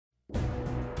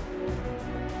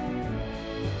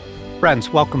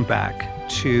Friends, welcome back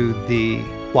to the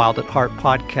Wild at Heart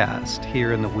podcast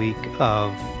here in the week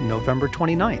of November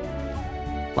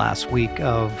 29th. Last week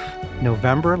of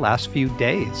November, last few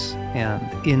days,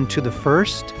 and into the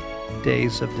first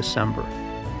days of December.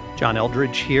 John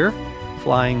Eldridge here,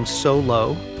 flying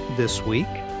solo this week.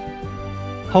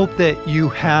 Hope that you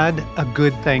had a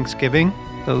good Thanksgiving.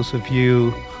 Those of you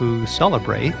who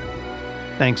celebrate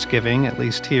Thanksgiving, at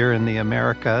least here in the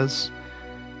Americas.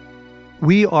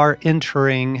 We are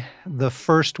entering the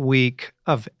first week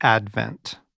of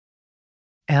Advent.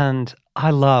 And I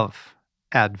love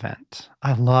Advent.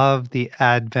 I love the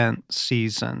Advent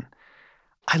season.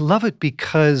 I love it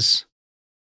because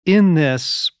in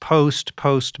this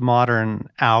postmodern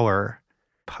hour,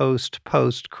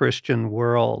 post-Christian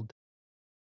world,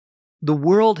 the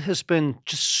world has been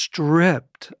just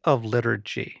stripped of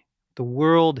liturgy. The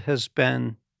world has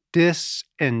been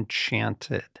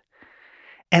disenchanted.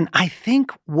 And I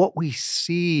think what we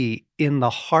see in the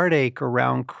heartache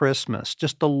around Christmas,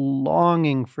 just the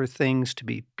longing for things to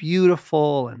be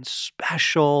beautiful and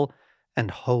special and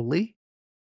holy,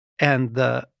 and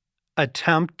the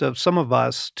attempt of some of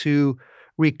us to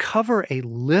recover a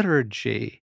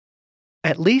liturgy,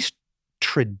 at least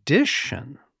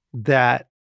tradition, that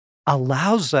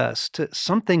allows us to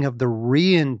something of the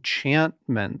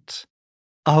re-enchantment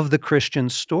of the Christian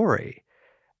story.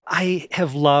 I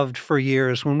have loved for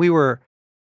years, when we were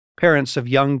parents of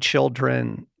young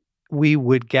children, we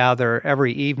would gather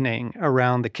every evening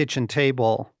around the kitchen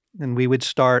table and we would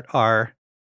start our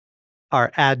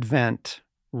Advent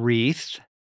wreath,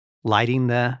 lighting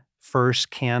the first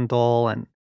candle, and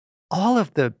all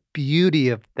of the beauty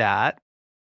of that,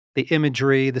 the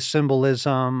imagery, the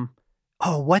symbolism.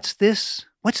 Oh, what's this?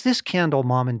 What's this candle,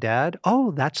 Mom and Dad?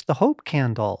 Oh, that's the hope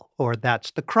candle, or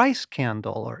that's the Christ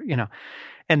candle, or,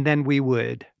 And then we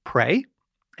would pray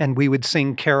and we would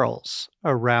sing carols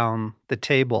around the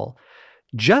table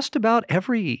just about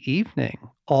every evening,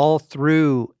 all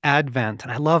through Advent.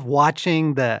 And I love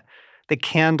watching the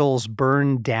candles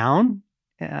burn down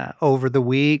over the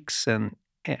weeks. And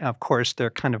of course, they're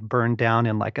kind of burned down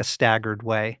in like a staggered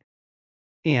way.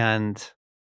 And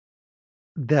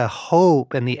the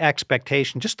hope and the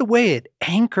expectation, just the way it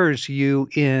anchors you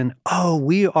in, oh,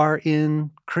 we are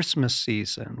in Christmas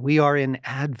season, we are in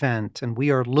Advent, and we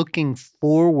are looking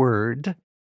forward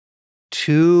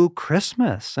to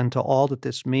Christmas and to all that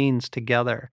this means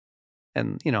together.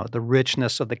 And, the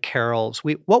richness of the carols.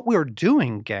 What we're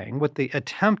doing, gang, what the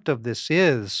attempt of this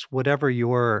is, whatever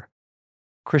your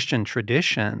Christian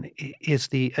tradition, is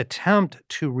the attempt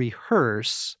to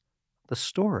rehearse the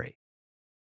story.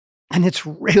 And it's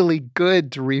really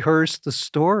good to rehearse the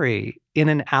story in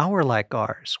an hour like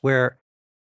ours, where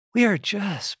we are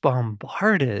just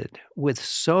bombarded with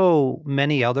so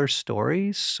many other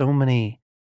stories, so many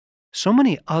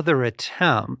other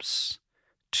attempts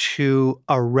to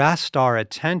arrest our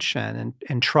attention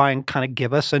and try and kind of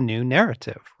give us a new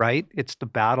narrative, right? It's the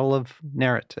battle of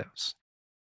narratives.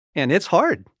 And it's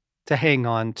hard to hang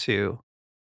on to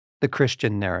the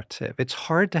Christian narrative. It's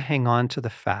hard to hang on to the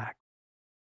fact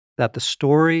that the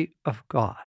story of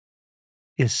God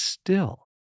is still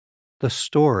the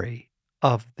story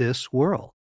of this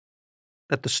world,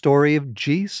 that the story of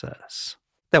Jesus,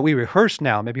 that we rehearse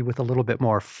now, maybe with a little bit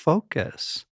more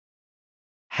focus,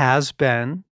 has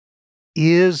been,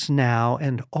 is now,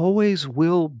 and always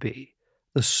will be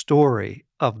the story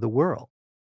of the world.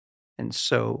 And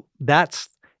so that's,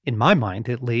 in my mind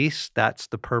at least, that's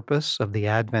the purpose of the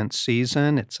Advent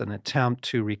season. It's an attempt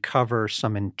to recover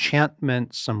some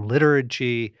enchantment, some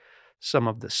liturgy, some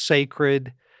of the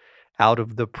sacred out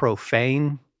of the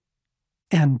profane,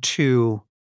 and to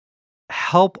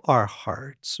help our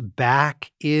hearts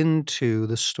back into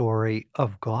the story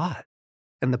of God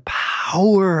and the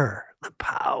power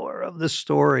of the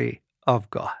story of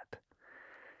God.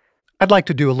 I'd like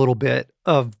to do a little bit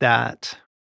of that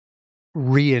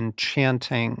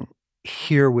re-enchanting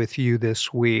here with you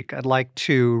this week. I'd like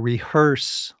to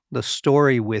rehearse the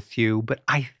story with you, but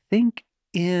I think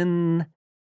in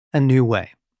a new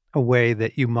way, a way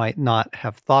that you might not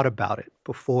have thought about it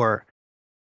before.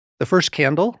 The first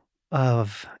candle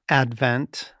of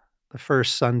Advent, the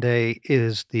first Sunday,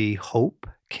 is the hope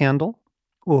candle,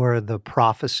 or the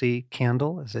prophecy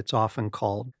candle, as it's often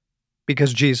called,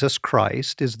 because Jesus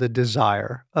Christ is the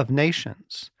desire of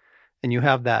nations. And you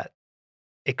have that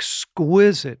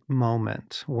exquisite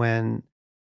moment when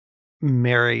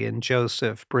Mary and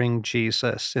Joseph bring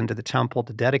Jesus into the temple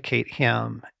to dedicate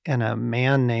him, and a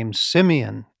man named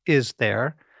Simeon is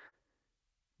there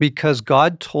because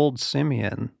God told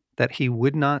Simeon that he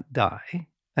would not die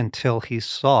until he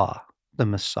saw the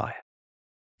Messiah.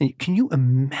 And can you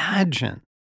imagine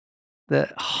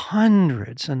the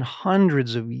hundreds and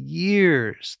hundreds of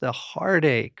years, the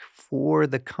heartache for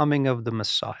the coming of the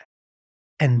Messiah?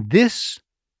 And this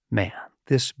man,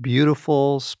 this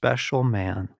beautiful, special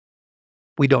man,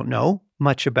 we don't know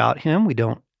much about him. We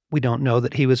don't know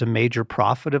that he was a major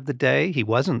prophet of the day. He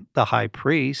wasn't the high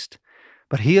priest,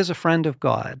 but he is a friend of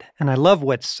God. And I love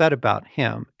what's said about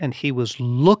him. And he was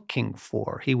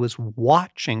he was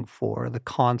watching for the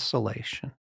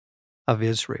consolation of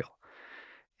Israel.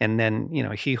 And then,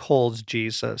 he holds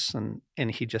Jesus and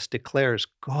he just declares,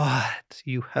 God,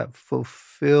 you have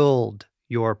fulfilled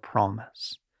your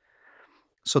promise.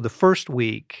 So the first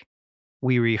week,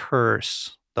 we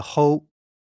rehearse the hope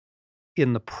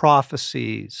in the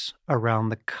prophecies around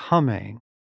the coming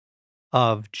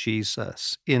of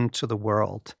Jesus into the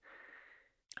world.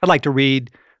 I'd like to read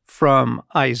from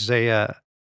Isaiah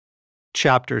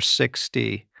chapter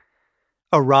 60.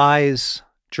 Arise,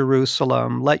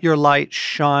 Jerusalem, let your light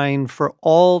shine for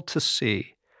all to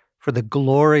see, for the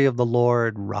glory of the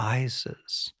Lord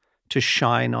rises to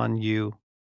shine on you.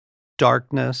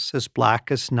 Darkness as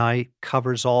black as night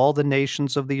covers all the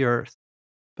nations of the earth,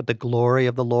 but the glory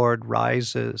of the Lord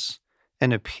rises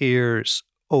and appears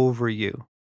over you.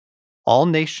 All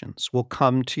nations will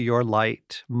come to your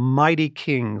light. Mighty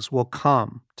kings will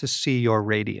come to see your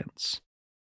radiance.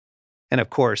 And of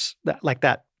course,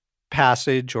 that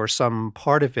passage or some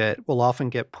part of it will often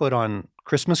get put on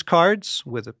Christmas cards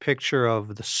with a picture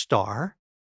of the star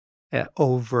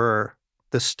over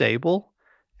the stable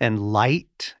and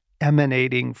light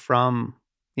emanating from,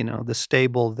 the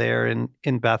stable there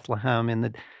in Bethlehem in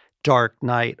the dark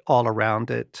night all around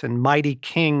it, and mighty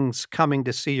kings coming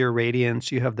to see your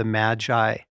radiance. You have the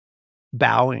Magi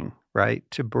bowing, right,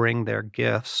 to bring their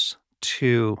gifts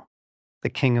to the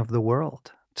King of the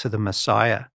world, to the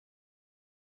Messiah.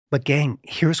 But gang,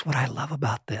 here's what I love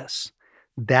about this.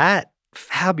 That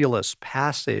fabulous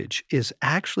passage is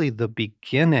actually the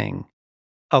beginning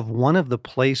of one of the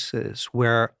places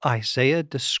where Isaiah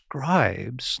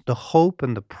describes the hope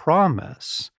and the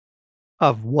promise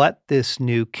of what this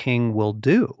new king will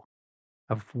do,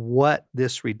 of what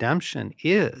this redemption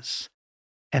is.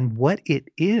 And what it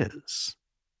is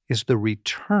the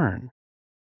return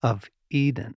of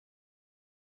Eden.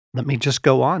 Let me just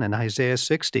go on in Isaiah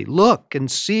 60. Look and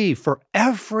see, for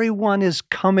everyone is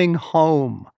coming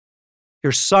home.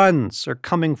 Your sons are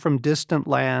coming from distant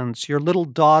lands. Your little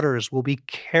daughters will be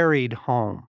carried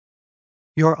home.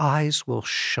 Your eyes will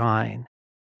shine,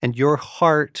 and your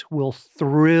heart will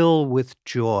thrill with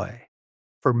joy.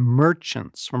 For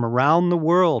merchants from around the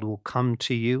world will come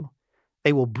to you.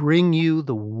 They will bring you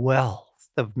the wealth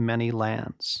of many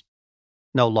lands.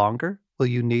 No longer will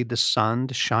you need the sun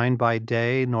to shine by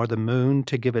day, nor the moon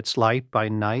to give its light by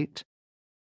night.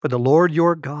 For the Lord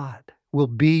your God will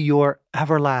be your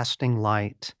everlasting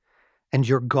light, and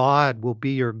your God will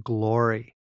be your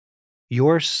glory.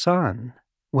 Your sun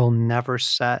will never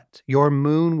set, your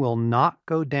moon will not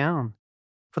go down.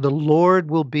 For the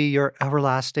Lord will be your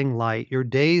everlasting light. Your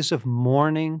days of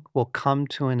mourning will come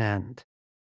to an end.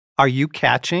 Are you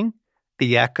catching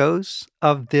the echoes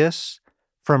of this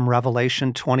from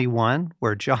Revelation 21,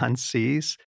 where John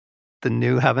sees the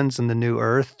new heavens and the new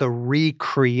earth, the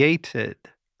recreated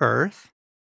earth,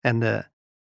 and the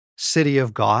city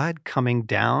of God coming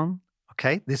down?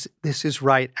 Okay, this is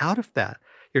right out of that.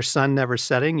 Your sun never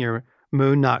setting, your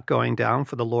moon not going down,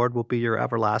 for the Lord will be your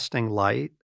everlasting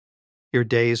light. Your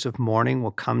days of mourning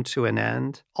will come to an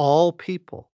end. All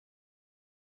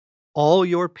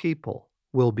your people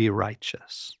will be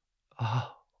righteous.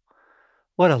 Oh,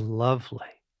 what a lovely,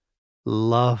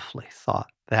 lovely thought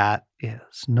that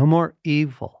is. No more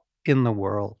evil in the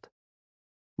world.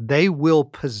 They will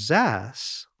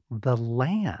possess the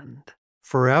land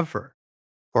forever,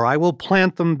 for I will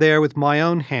plant them there with my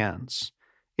own hands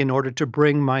in order to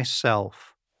bring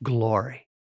myself glory.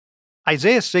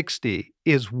 Isaiah 60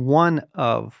 is one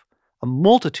of a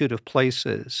multitude of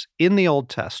places in the Old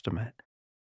Testament,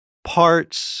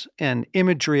 parts and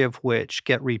imagery of which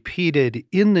get repeated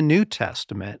in the New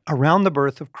Testament around the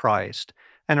birth of Christ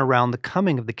and around the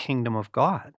coming of the kingdom of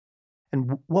God.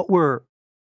 And what we're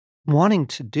wanting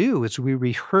to do as we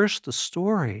rehearse the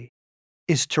story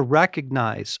is to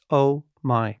recognize, oh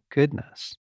my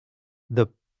goodness, the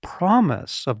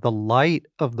promise of the light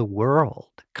of the world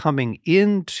coming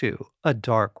into a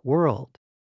dark world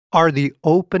are the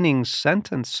opening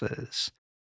sentences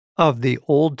of the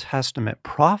Old Testament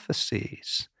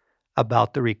prophecies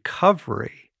about the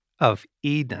recovery of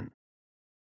Eden.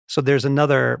 So there's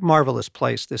another marvelous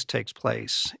place this takes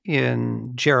place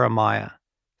in Jeremiah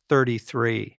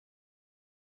 33.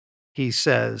 He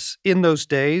says, "In those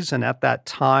days and at that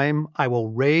time, I will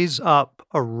raise up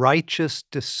a righteous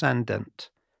descendant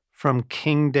from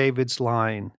King David's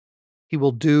line. He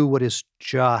will do what is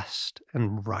just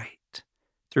and right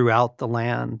throughout the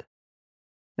land."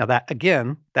 Now, that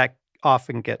again, that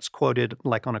often gets quoted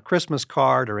like on a Christmas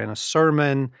card or in a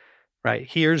sermon, right?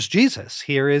 Here's Jesus.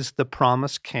 Here is the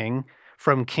promised king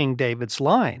from King David's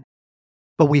line.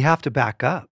 But we have to back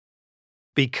up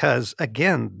because,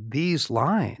 again, these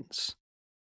lines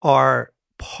are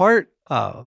part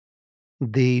of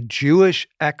the Jewish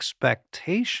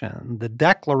expectation, the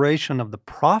declaration of the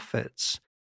prophets,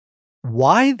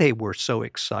 why they were so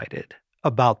excited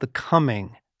about the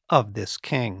coming of this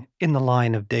king in the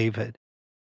line of David.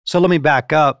 So let me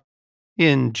back up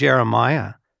in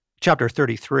Jeremiah chapter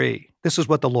 33. This is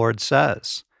what the Lord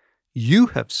says. "You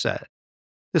have said,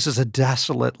 this is a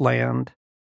desolate land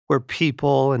where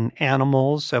people and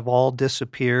animals have all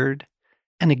disappeared."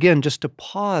 And again, just to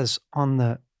pause on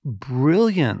the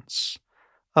brilliance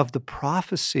of the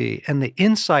prophecy and the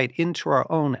insight into our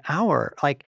own hour,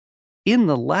 like in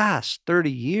the last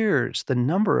 30 years, the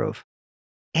number of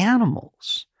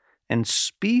animals and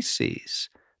species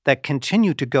that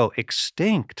continue to go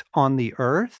extinct on the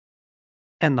earth,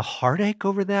 and the heartache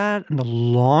over that and the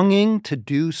longing to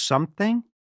do something.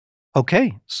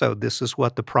 Okay, so this is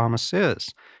what the promise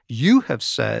is. You have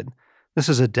said, this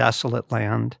is a desolate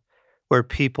land where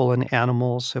people and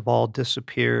animals have all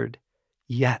disappeared.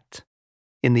 Yet,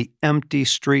 in the empty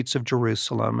streets of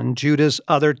Jerusalem and Judah's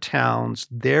other towns,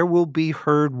 there will be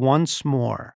heard once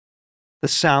more the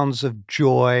sounds of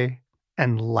joy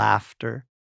and laughter.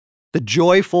 The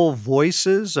joyful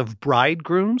voices of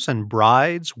bridegrooms and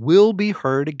brides will be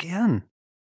heard again,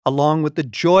 along with the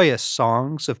joyous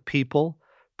songs of people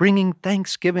bringing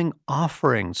thanksgiving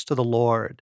offerings to the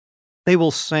Lord. They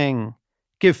will sing,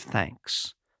 "Give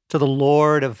thanks to the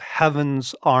Lord of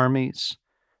heaven's armies,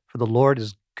 for the Lord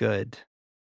is good.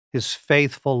 His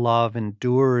faithful love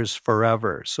endures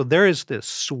forever." So there is this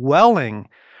swelling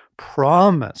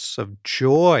promise of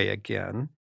joy again,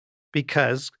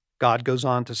 because God goes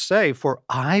on to say, "For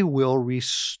I will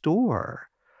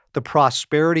restore the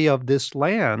prosperity of this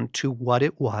land to what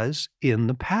it was in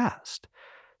the past,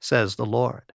 says the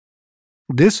Lord."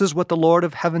 This is what the Lord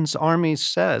of heaven's armies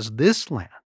says. This land,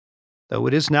 though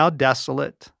it is now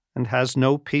desolate and has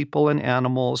no people and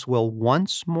animals, will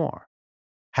once more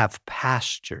have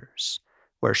pastures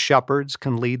where shepherds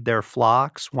can lead their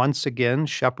flocks. Once again,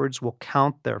 shepherds will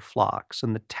count their flocks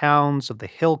in the towns of the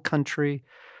hill country,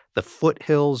 the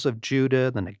foothills of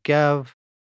Judah, the Negev,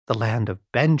 the land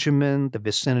of Benjamin, the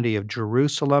vicinity of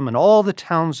Jerusalem, and all the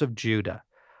towns of Judah.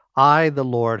 I, the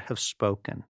Lord, have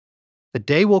spoken. The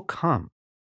day will come,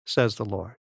 says the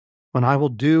Lord, when I will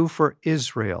do for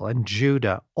Israel and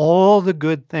Judah all the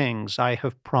good things I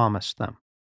have promised them.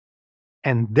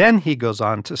 And then he goes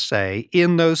on to say,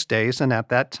 "In those days and at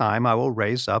that time, I will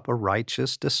raise up a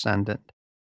righteous descendant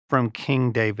from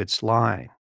King David's line.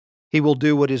 He will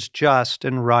do what is just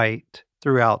and right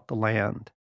throughout the land.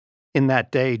 In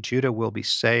that day, Judah will be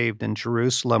saved and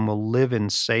Jerusalem will live in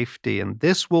safety, and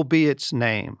this will be its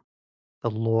name.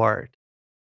 The Lord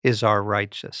is our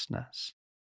righteousness."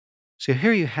 So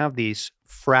here you have these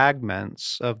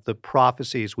fragments of the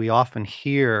prophecies we often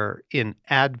hear in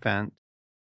Advent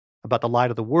about the light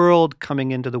of the world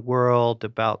coming into the world,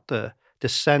 about the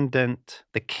descendant,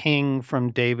 the king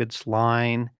from David's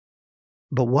line.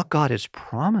 But what God is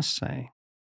promising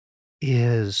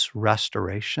is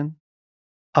restoration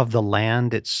of the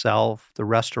land itself, the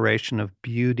restoration of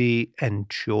beauty and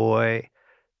joy,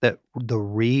 that the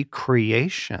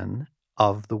recreation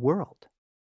of the world.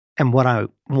 And what I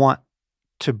want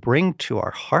to bring to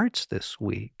our hearts this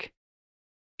week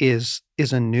is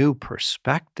a new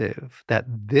perspective, that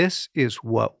this is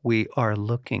what we are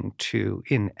looking to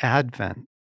in Advent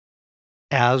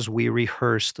as we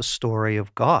rehearse the story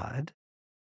of God.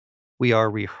 We are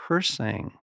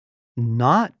rehearsing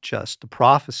not just the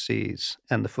prophecies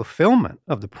and the fulfillment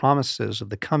of the promises of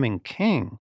the coming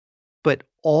king, but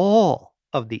all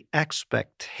of the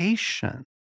expectation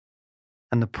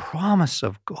and the promise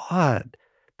of God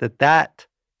that that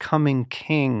coming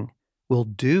king will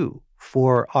do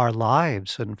for our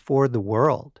lives and for the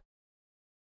world.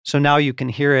 So now you can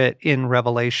hear it in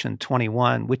Revelation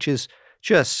 21, which is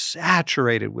just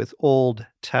saturated with Old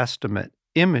Testament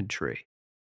imagery.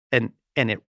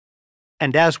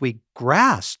 And as we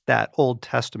grasp that Old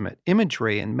Testament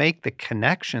imagery and make the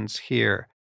connections here,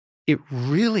 it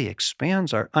really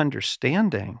expands our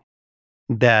understanding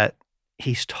that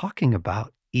he's talking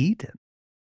about Eden.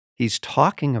 He's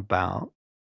talking about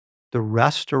the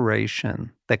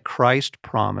restoration that Christ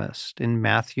promised in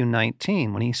Matthew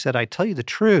 19 when he said, I tell you the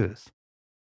truth,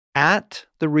 at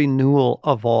the renewal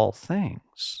of all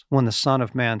things, when the Son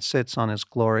of Man sits on his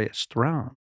glorious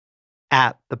throne,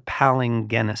 at the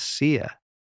palingenesia,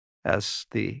 as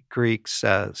the Greek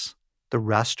says, the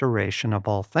restoration of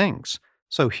all things.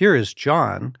 So here is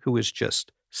John, who is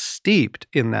just steeped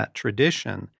in that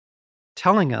tradition,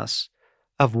 telling us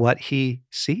of what he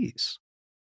sees.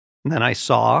 And then I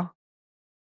saw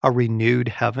a renewed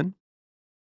heaven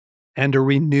and a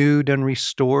renewed and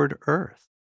restored earth.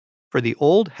 For the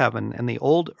old heaven and the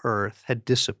old earth had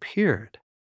disappeared.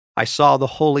 I saw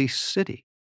the holy city,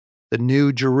 the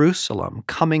new Jerusalem,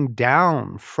 coming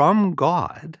down from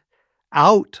God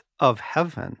out of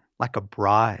heaven like a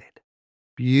bride,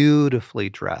 beautifully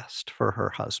dressed for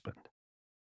her husband.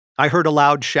 I heard a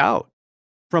loud shout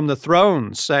from the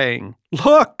throne saying,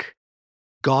 Look,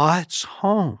 God's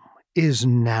home is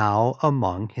now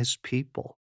among his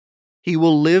people. He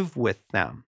will live with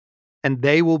them, and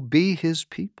they will be his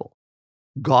people.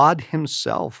 God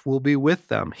himself will be with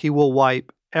them. He will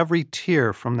wipe every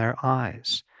tear from their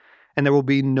eyes, and there will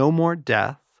be no more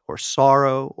death or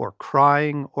sorrow or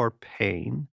crying or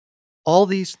pain. All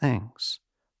these things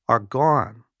are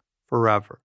gone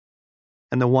forever.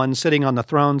 And the one sitting on the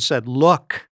throne said,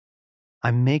 Look,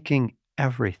 I'm making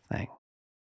everything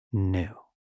new.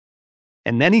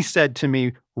 And then he said to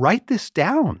me, Write this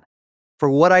down, for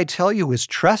what I tell you is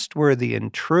trustworthy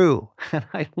and true. And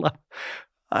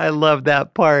I love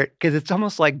that part because it's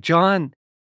almost like John,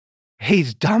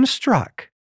 he's dumbstruck.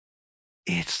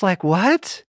 It's like,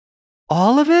 what?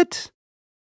 All of it?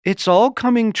 It's all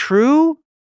coming true?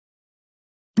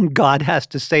 And God has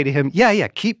to say to him, yeah,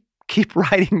 keep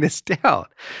writing this down.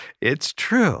 It's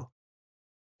true.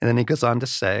 And then he goes on to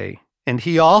say, and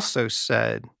he also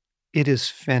said, It is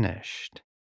finished.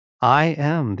 I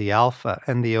am the Alpha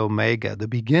and the Omega, the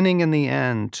beginning and the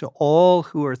end. To all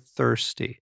who are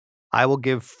thirsty, I will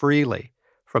give freely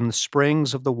from the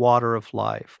springs of the water of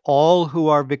life. All who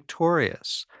are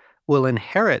victorious will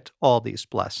inherit all these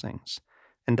blessings,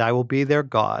 and I will be their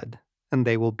God, and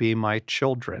they will be my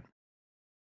children.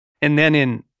 And then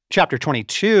in chapter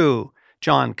 22,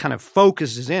 John kind of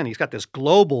focuses in. He's got this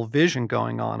global vision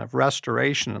going on of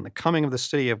restoration and the coming of the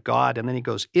city of God. And then he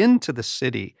goes into the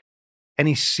city and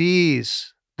he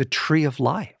sees the tree of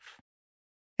life.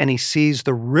 And he sees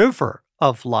the river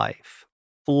of life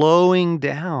flowing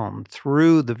down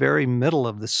through the very middle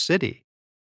of the city.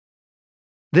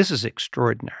 This is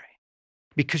extraordinary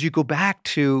because you go back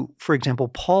to, for example,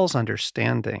 Paul's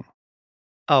understanding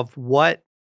of what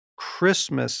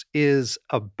Christmas is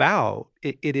about.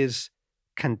 It is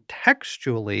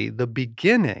contextually the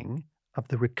beginning of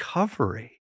the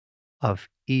recovery of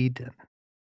Eden.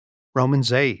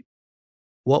 Romans 8,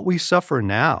 what we suffer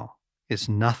now is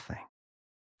nothing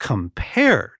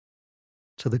compared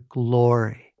to the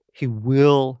glory he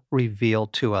will reveal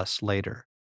to us later.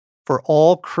 For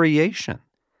all creation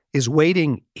is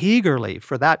waiting eagerly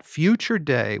for that future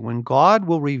day when God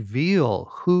will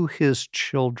reveal who his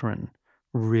children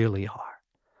really are.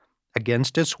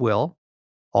 Against its will,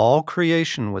 all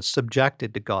creation was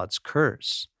subjected to God's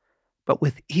curse. But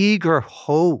with eager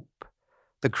hope,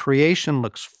 the creation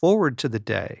looks forward to the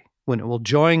day when it will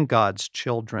join God's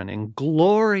children in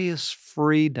glorious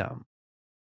freedom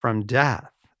from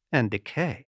death and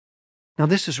decay. Now,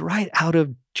 this is right out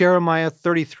of Jeremiah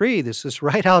 33. This is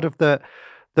right out of the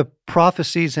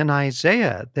prophecies in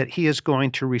Isaiah that he is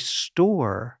going to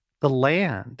restore the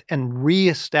land and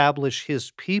reestablish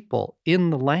his people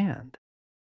in the land.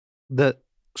 The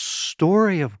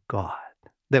story of God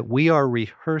that we are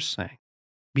rehearsing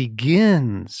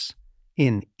begins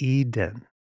in Eden.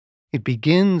 It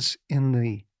begins in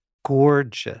the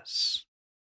gorgeous,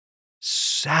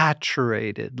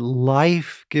 saturated,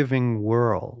 life-giving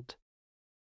world.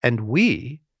 And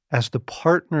we, as the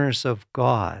partners of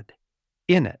God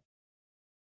in it.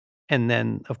 And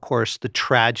then, of course, the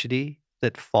tragedy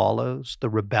that follows, the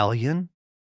rebellion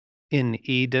in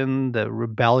Eden, the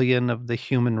rebellion of the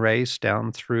human race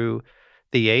down through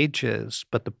the ages,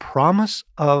 but the promise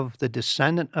of the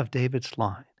descendant of David's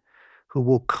line who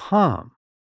will come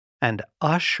and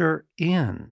usher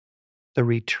in the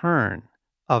return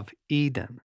of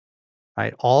Eden,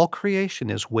 right? All creation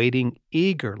is waiting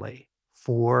eagerly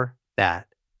for that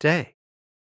day.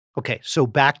 Okay, so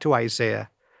back to Isaiah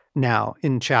now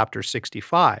in chapter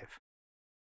 65.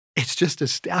 It's just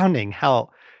astounding how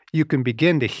you can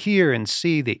begin to hear and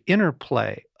see the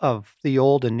interplay of the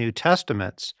Old and New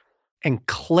Testaments and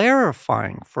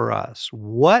clarifying for us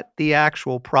what the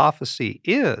actual prophecy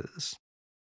is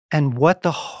and what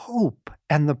the hope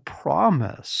and the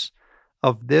promise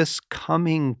of this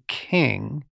coming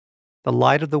king, the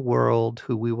light of the world,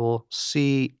 who we will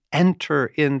see enter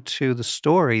into the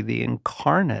story, the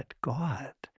incarnate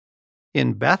God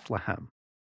in Bethlehem.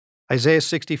 Isaiah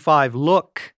 65,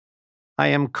 look, I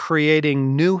am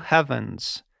creating new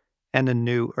heavens and a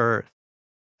new earth,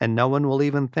 and no one will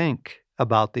even think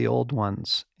about the old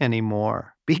ones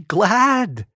anymore. Be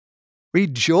glad,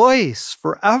 rejoice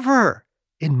forever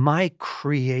in my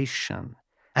creation.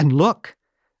 And look,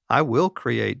 I will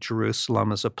create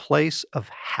Jerusalem as a place of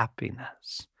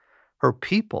happiness. Her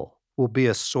people will be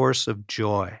a source of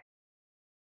joy.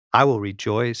 I will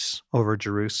rejoice over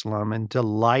Jerusalem and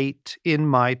delight in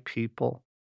my people.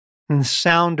 And the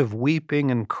sound of weeping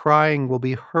and crying will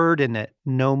be heard in it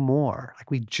no more.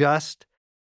 Like we just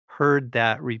heard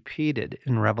that repeated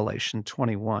in Revelation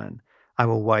 21. I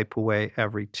will wipe away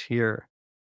every tear.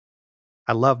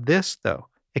 I love this, though.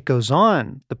 It goes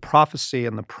on, the prophecy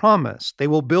and the promise. They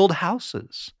will build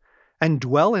houses and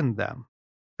dwell in them.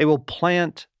 They will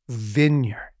plant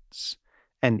vineyards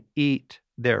and eat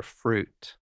their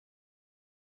fruit.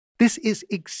 This is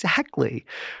exactly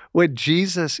what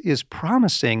Jesus is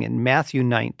promising in Matthew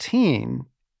 19.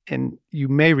 And you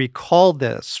may recall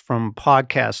this from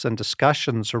podcasts and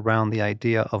discussions around the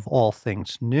idea of all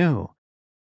things new,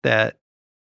 that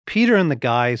Peter and the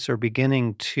guys are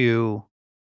beginning to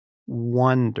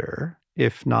wonder,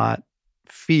 if not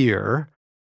fear,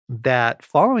 that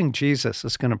following Jesus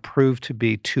is going to prove to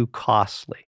be too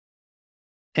costly.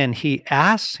 And he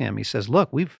asks him, he says, look,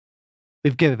 we've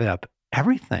given up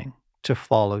everything to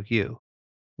follow you.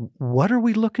 What are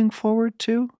we looking forward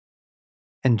to?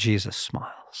 And Jesus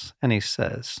smiles and he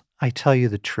says, I tell you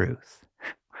the truth,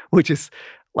 which is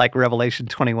like Revelation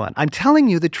 21. I'm telling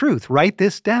you the truth. Write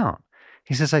this down.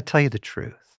 He says, I tell you the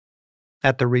truth.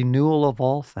 At the renewal of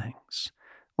all things,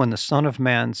 when the Son of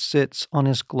Man sits on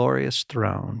his glorious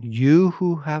throne, you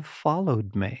who have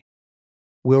followed me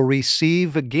will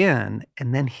receive again,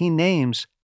 and then he names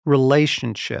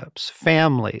relationships,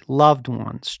 family, loved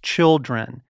ones,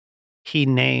 children. He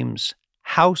names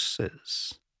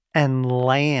houses and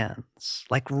lands,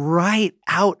 like right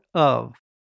out of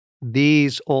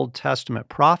these Old Testament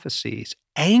prophecies,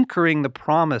 anchoring the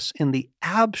promise in the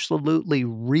absolutely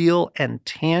real and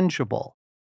tangible,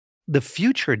 the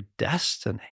future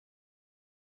destiny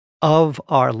of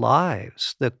our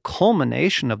lives. The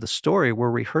culmination of the story we're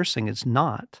rehearsing is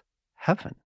not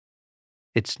heaven.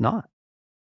 It's not.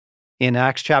 In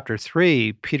Acts chapter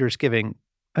 3, Peter's giving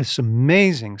this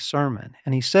amazing sermon,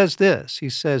 and he says this. He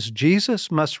says, Jesus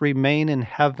must remain in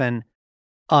heaven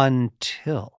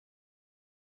until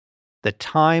the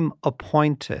time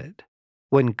appointed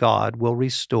when God will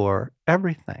restore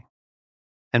everything.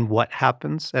 And what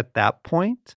happens at that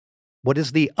point? What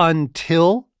is the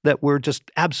until that we're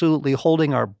just absolutely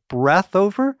holding our breath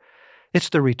over? It's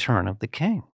the return of the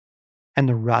King and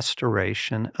the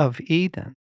restoration of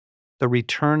Eden. The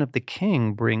return of the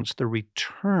King brings the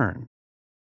return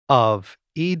of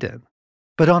Eden,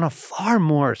 but on a far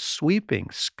more sweeping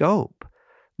scope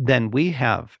than we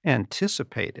have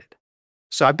anticipated.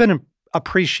 So I've been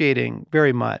appreciating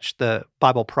very much the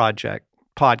Bible Project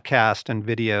podcast and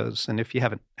videos, and if you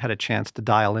haven't had a chance to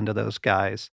dial into those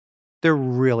guys, they're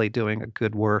really doing a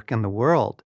good work in the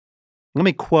world. Let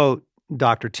me quote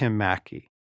Dr. Tim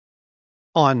Mackie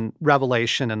on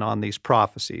Revelation and on these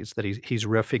prophecies that he's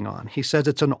riffing on. He says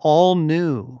it's an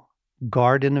all-new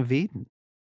Garden of Eden,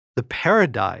 the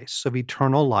paradise of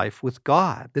eternal life with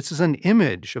God. This is an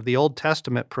image of the Old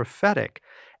Testament prophetic,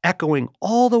 echoing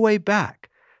all the way back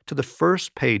to the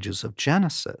first pages of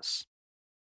Genesis.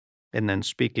 And then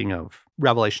speaking of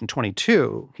Revelation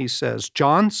 22, he says,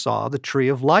 John saw the tree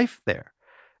of life there,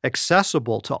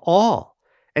 accessible to all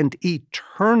and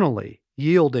eternally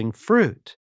yielding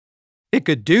fruit. It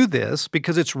could do this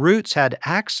because its roots had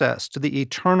access to the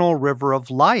eternal river of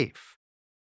life,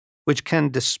 which can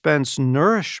dispense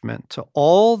nourishment to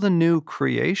all the new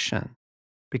creation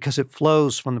because it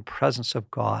flows from the presence of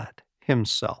God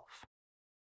himself.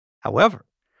 However,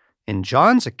 in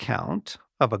John's account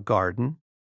of a garden,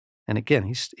 and again,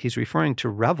 he's referring to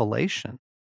Revelation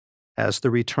as the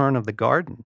return of the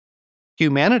garden,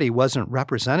 humanity wasn't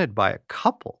represented by a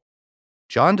couple.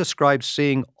 John describes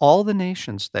seeing all the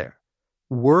nations there,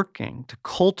 working to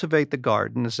cultivate the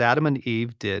garden as Adam and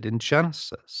Eve did in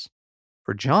Genesis.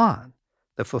 For John,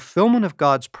 the fulfillment of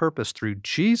God's purpose through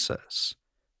Jesus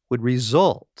would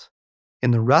result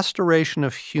in the restoration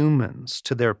of humans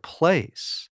to their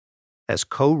place as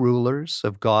co-rulers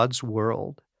of God's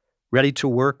world, ready to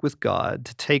work with God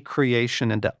to take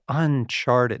creation into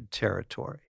uncharted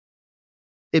territory.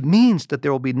 It means that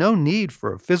there will be no need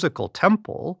for a physical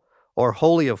temple or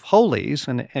Holy of Holies,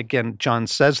 and again, John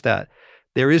says that,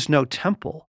 there is no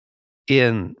temple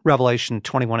in Revelation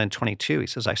 21 and 22. He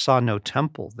says, I saw no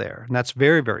temple there. And that's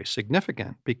very, very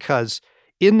significant because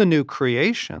in the new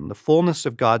creation, the fullness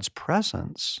of God's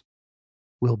presence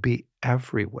will be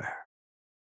everywhere.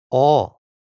 All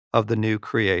of the new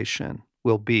creation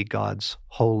will be God's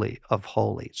Holy of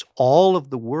Holies. All of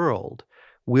the world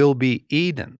will be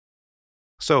Eden.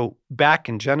 So back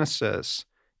in Genesis,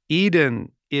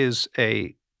 Eden is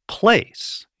a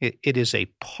place. It is a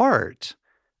part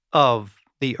of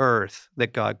the earth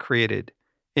that God created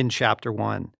in chapter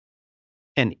 1.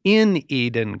 And in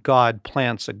Eden, God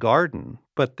plants a garden,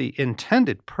 but the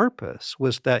intended purpose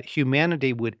was that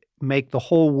humanity would make the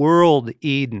whole world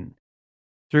Eden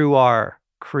through our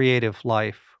creative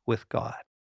life with God.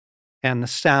 And the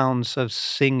sounds of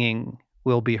singing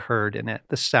will be heard in it,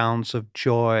 the sounds of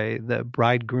joy, the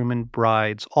bridegroom and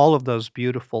brides, all of those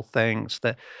beautiful things.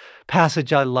 The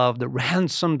passage I love, the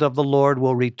ransomed of the Lord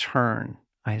will return,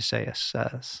 Isaiah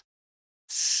says,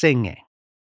 singing.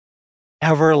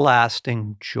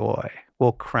 Everlasting joy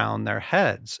will crown their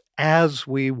heads as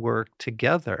we work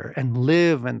together and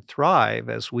live and thrive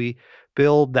as we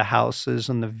build the houses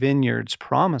and the vineyards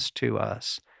promised to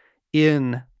us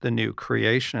in the new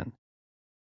creation.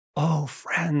 Oh,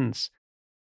 friends,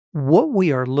 what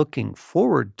we are looking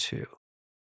forward to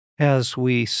as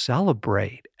we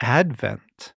celebrate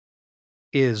Advent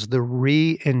is the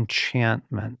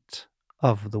re-enchantment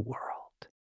of the world.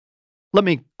 Let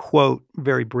me quote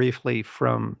very briefly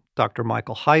from Dr.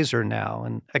 Michael Heiser now,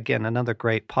 and again, another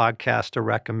great podcast to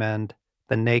recommend,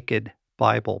 the Naked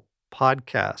Bible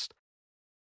podcast.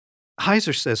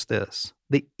 Heiser says this,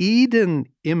 the Eden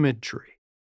imagery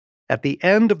at the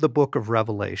end of the book of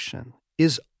Revelation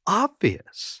is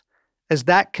obvious, as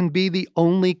that can be the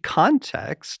only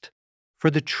context for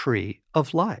the tree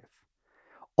of life.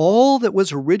 All that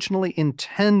was originally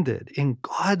intended in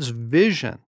God's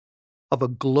vision of a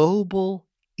global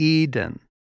Eden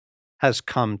has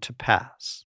come to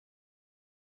pass.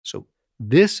 So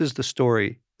this is the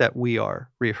story that we are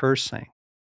rehearsing.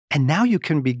 And now you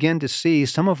can begin to see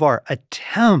some of our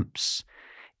attempts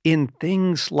in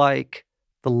things like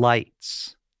the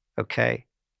lights, okay?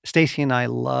 Stacy and I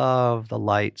love the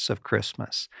lights of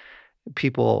Christmas.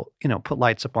 People, put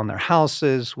lights up on their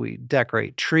houses. We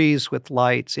decorate trees with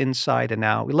lights inside and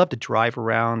out. We love to drive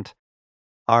around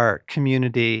our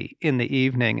community in the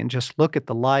evening and just look at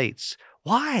the lights.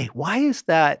 Why? Why is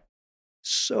that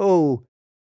so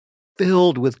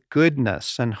filled with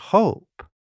goodness and hope?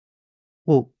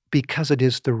 Well, because it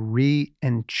is the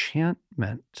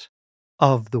re-enchantment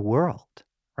of the world,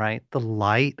 right? The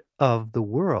light of the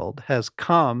world has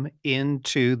come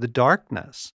into the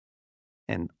darkness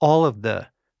and all of the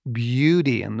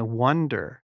beauty and the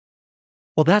wonder.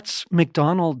 Well, that's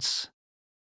MacDonald's,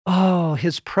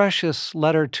 his precious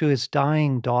letter to his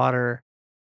dying daughter.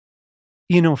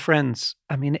 Friends,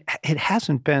 it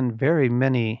hasn't been very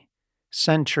many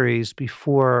centuries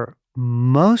before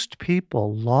most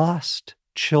people lost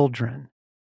children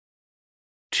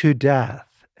to death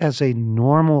as a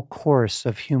normal course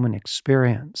of human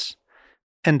experience.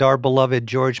 And our beloved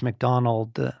George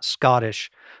MacDonald, the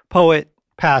Scottish poet,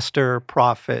 pastor,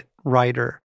 prophet,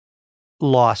 writer,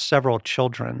 lost several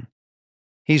children.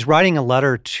 He's writing a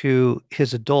letter to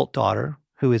his adult daughter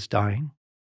who is dying.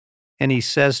 And he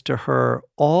says to her,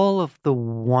 all of the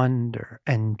wonder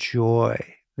and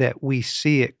joy that we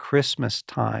see at Christmas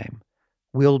time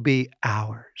will be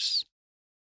ours.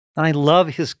 And I love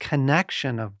his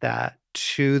connection of that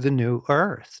to the new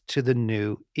earth, to the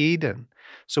new Eden.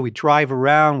 So we drive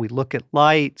around, we look at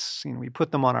lights, we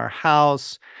put them on our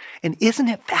house. And isn't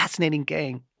it fascinating,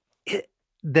 gang,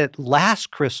 that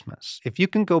last Christmas, if you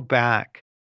can go back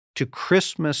to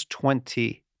Christmas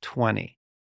 2020,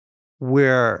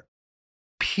 where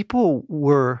people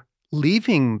were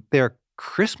leaving their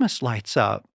Christmas lights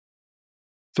up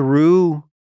through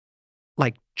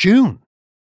like June.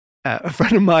 A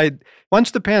friend of mine,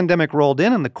 once the pandemic rolled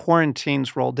in and the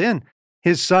quarantines rolled in,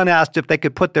 his son asked if they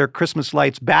could put their Christmas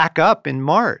lights back up in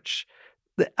March.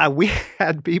 We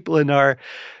had people in our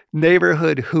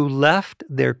neighborhood who left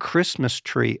their Christmas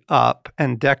tree up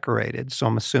and decorated. So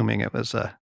I'm assuming it was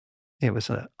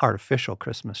an artificial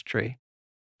Christmas tree.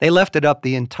 They left it up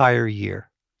the entire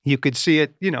year. You could see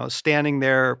it, standing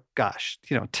there,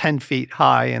 10 feet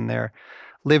high in their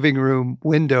living room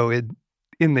window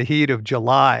in the heat of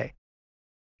July.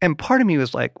 And part of me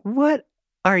was like, what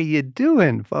are you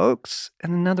doing, folks?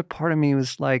 And another part of me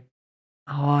was like,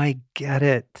 oh, I get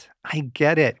it. I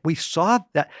get it. We saw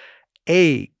that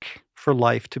ache for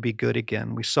life to be good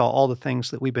again. We saw all the things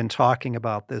that we've been talking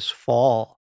about this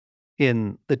fall.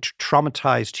 in the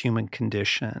traumatized human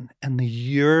condition and the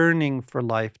yearning for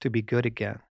life to be good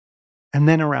again. And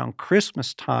then around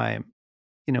Christmas time,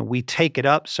 we take it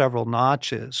up several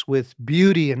notches with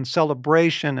beauty and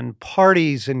celebration and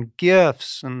parties and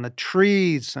gifts and the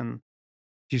trees. And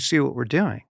do you see what we're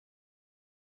doing?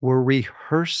 We're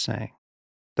rehearsing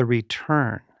the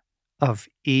return of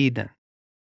Eden.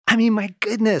 I mean, my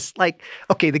goodness,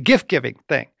 okay, the gift giving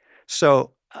thing.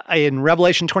 So in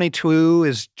Revelation 22,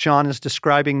 as John is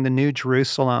describing the New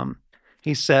Jerusalem,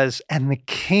 he says, "And the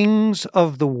kings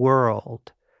of the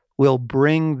world will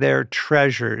bring their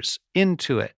treasures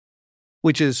into it,"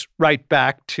 which is right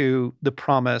back to the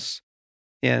promise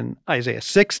in Isaiah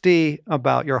 60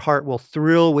 about your heart will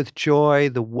thrill with joy,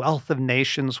 the wealth of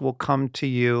nations will come to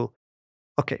you.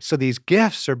 Okay, so these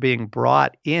gifts are being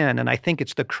brought in, and I think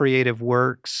it's the creative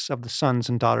works of the sons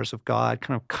and daughters of God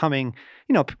kind of coming.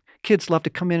 Kids love to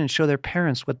come in and show their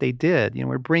parents what they did.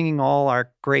 We're bringing all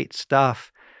our great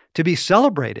stuff to be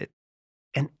celebrated.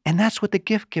 And that's what the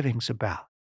gift giving's about,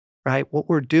 right? What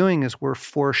we're doing is we're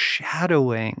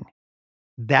foreshadowing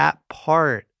that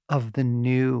part of the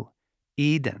new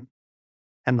Eden.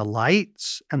 And the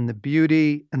lights and the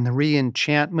beauty and the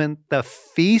re-enchantment, the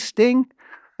feasting.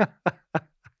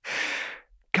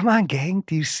 Come on, gang.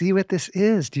 Do you see what this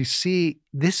is? Do you see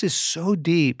this is so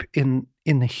deep in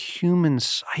the human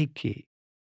psyche?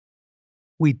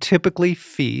 We typically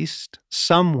feast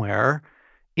somewhere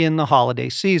in the holiday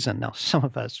season. Now, some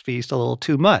of us feast a little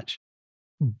too much,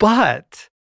 but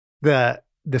the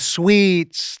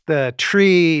sweets, the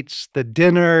treats, the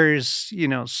dinners,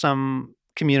 some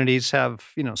communities have,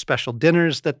 special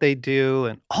dinners that they do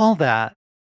and all that.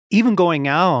 Even going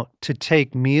out to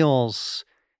take meals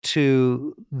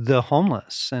to the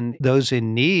homeless and those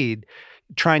in need,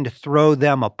 trying to throw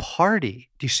them a party.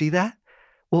 Do you see that?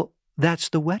 Well, that's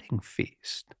the wedding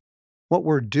feast. What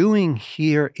we're doing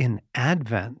here in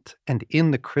Advent and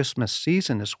in the Christmas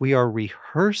season is we are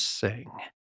rehearsing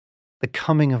the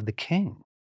coming of the King,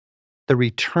 the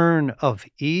return of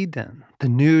Eden, the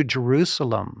new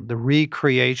Jerusalem, the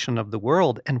recreation of the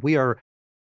world. And we are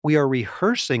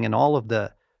rehearsing, and all of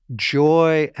the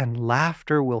joy and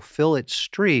laughter will fill its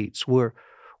streets. We're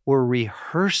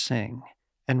rehearsing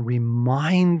and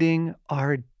reminding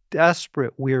our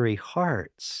desperate, weary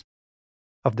hearts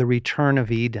of the return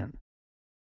of Eden,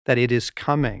 that it is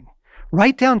coming,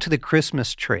 right down to the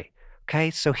Christmas tree.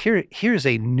 Okay, so here's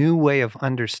a new way of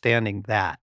understanding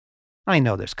that. I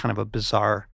know there's kind of a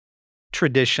bizarre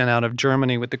tradition out of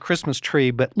Germany with the Christmas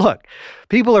tree, but look,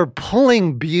 people are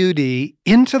pulling beauty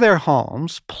into their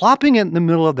homes, plopping it in the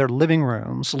middle of their living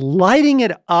rooms, lighting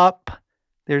it up.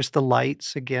 There's the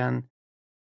lights again,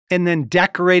 and then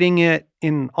decorating it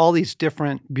in all these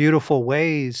different beautiful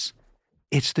ways.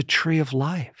 It's the tree of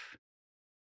life.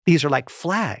 These are like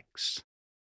flags.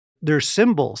 They're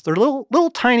symbols. They're little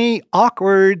tiny,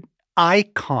 awkward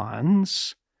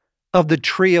icons of the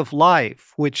tree of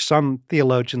life, which some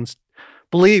theologians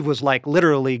believe was like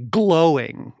literally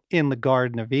glowing in the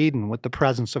Garden of Eden with the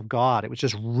presence of God. It was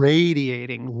just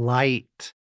radiating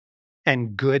light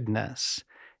and goodness.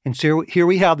 And so here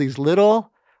we have these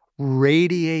little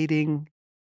radiating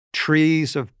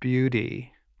trees of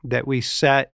beauty that we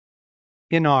set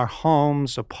in our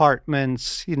homes,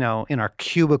 apartments, in our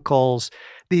cubicles,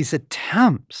 these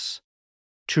attempts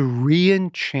to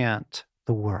re-enchant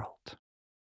the world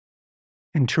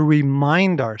and to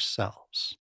remind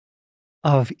ourselves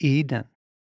of Eden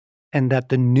and that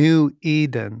the new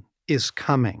Eden is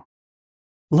coming.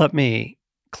 Let me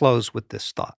close with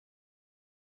this thought.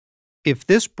 If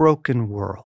this broken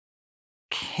world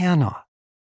cannot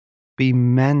be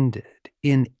mended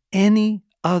in any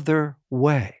other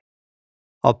way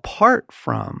apart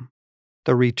from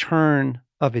the return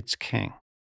of its king,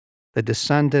 the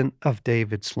descendant of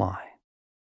David's line,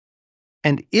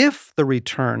 and if the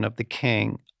return of the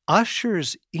king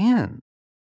ushers in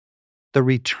the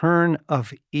return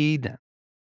of Eden,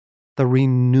 the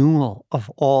renewal of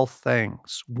all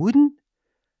things, wouldn't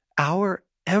our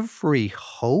every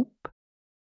hope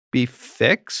be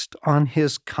fixed on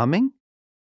his coming,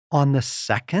 on the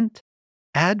second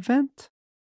advent?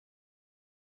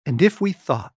 And if we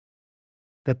thought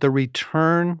that the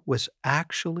return was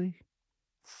actually,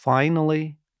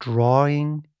 finally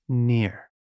drawing near,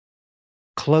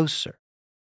 closer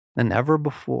than ever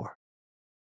before,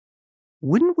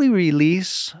 wouldn't we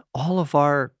release all of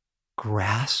our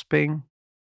grasping?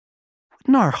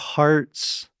 Wouldn't our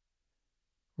hearts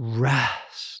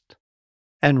rest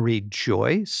and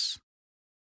rejoice?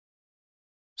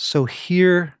 So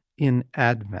here in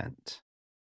Advent,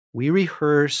 we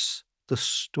rehearse the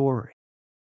story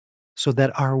so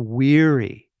that our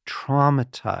weary,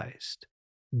 traumatized,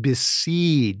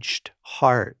 besieged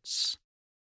hearts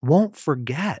won't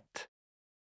forget,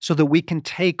 so that we can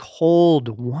take hold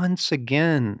once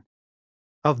again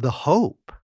of the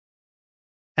hope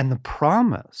and the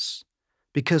promise,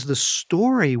 because the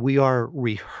story we are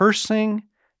rehearsing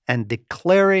and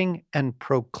declaring and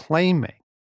proclaiming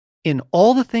in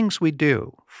all the things we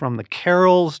do, from the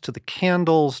carols to the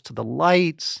candles to the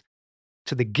lights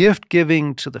to the gift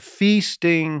giving to the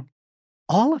feasting,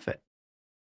 all of it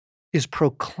is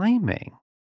proclaiming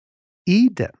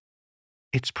Eden.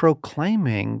 It's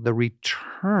proclaiming the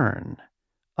return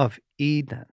of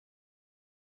Eden.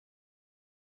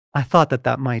 I thought that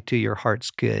that might do your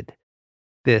hearts good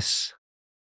this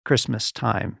Christmas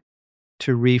time,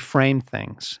 to reframe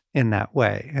things in that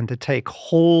way and to take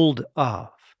hold of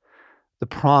the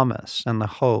promise and the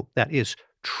hope that is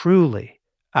truly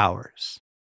ours.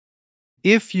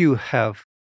 If you have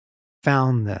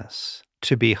found this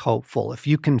to be hopeful, if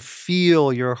you can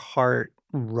feel your heart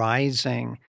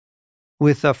rising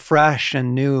with a fresh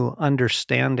and new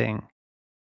understanding,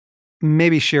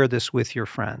 maybe share this with your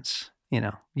friends.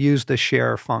 Use the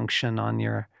share function on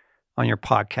your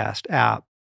podcast app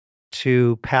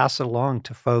to pass it along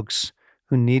to folks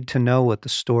who need to know what the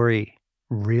story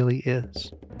really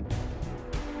is.